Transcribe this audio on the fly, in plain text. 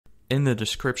In the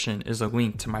description is a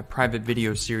link to my private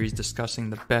video series discussing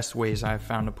the best ways I have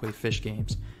found to play fish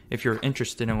games. If you're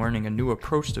interested in learning a new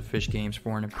approach to fish games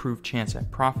for an improved chance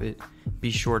at profit,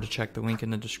 be sure to check the link in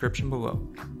the description below.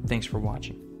 Thanks for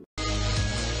watching.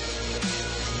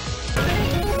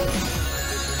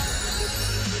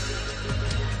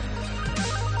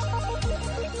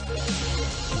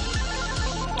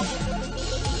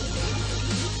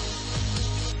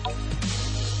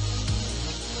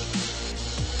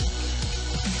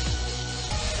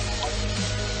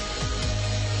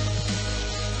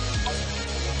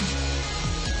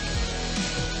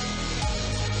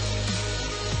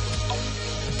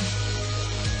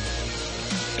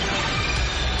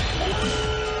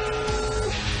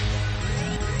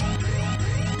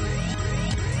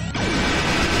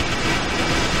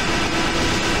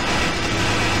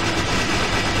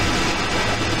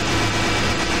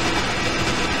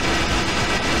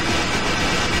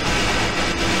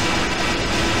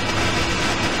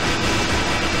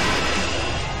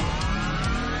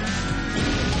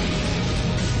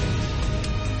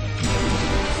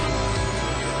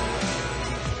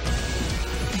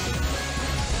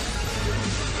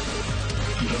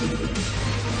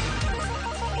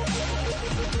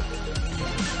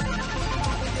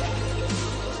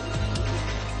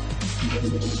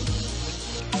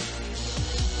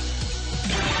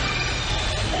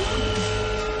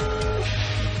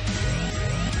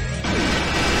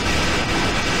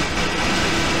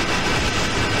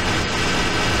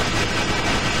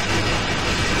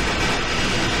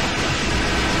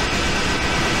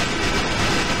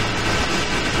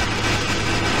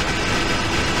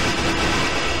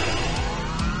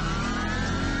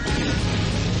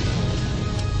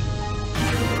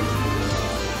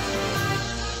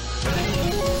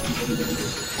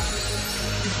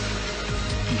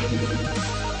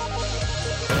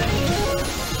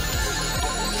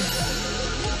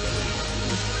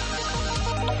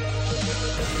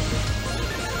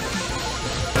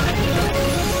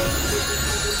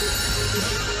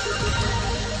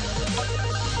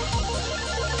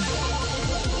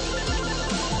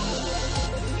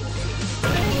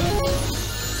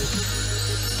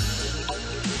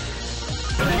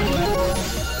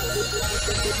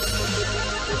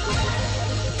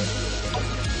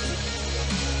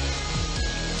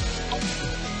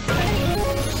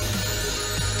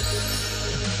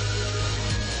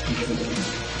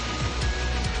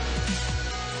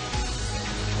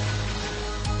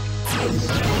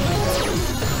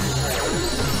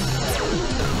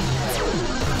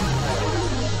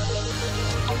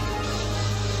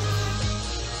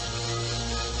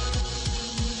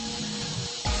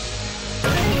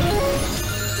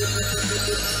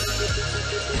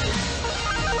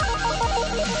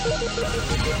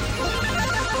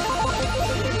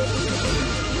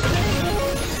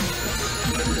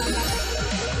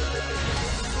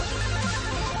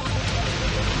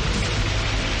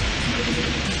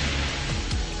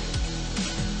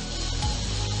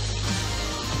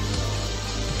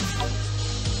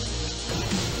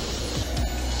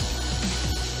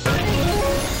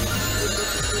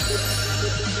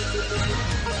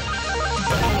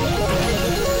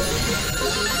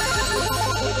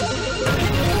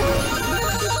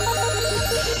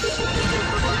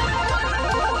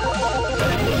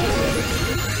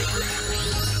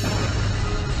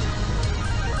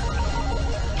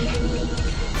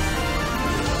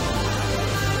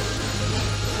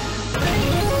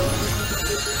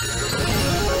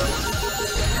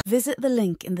 Visit the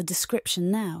link in the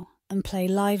description now and play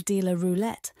live dealer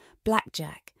roulette,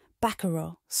 blackjack,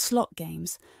 baccarat, slot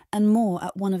games, and more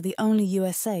at one of the only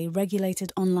USA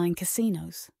regulated online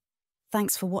casinos.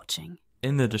 Thanks for watching.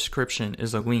 In the description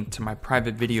is a link to my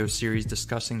private video series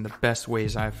discussing the best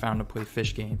ways I have found to play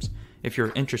fish games. If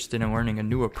you're interested in learning a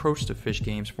new approach to fish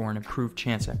games for an improved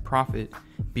chance at profit,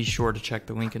 be sure to check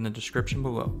the link in the description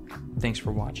below. Thanks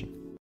for watching.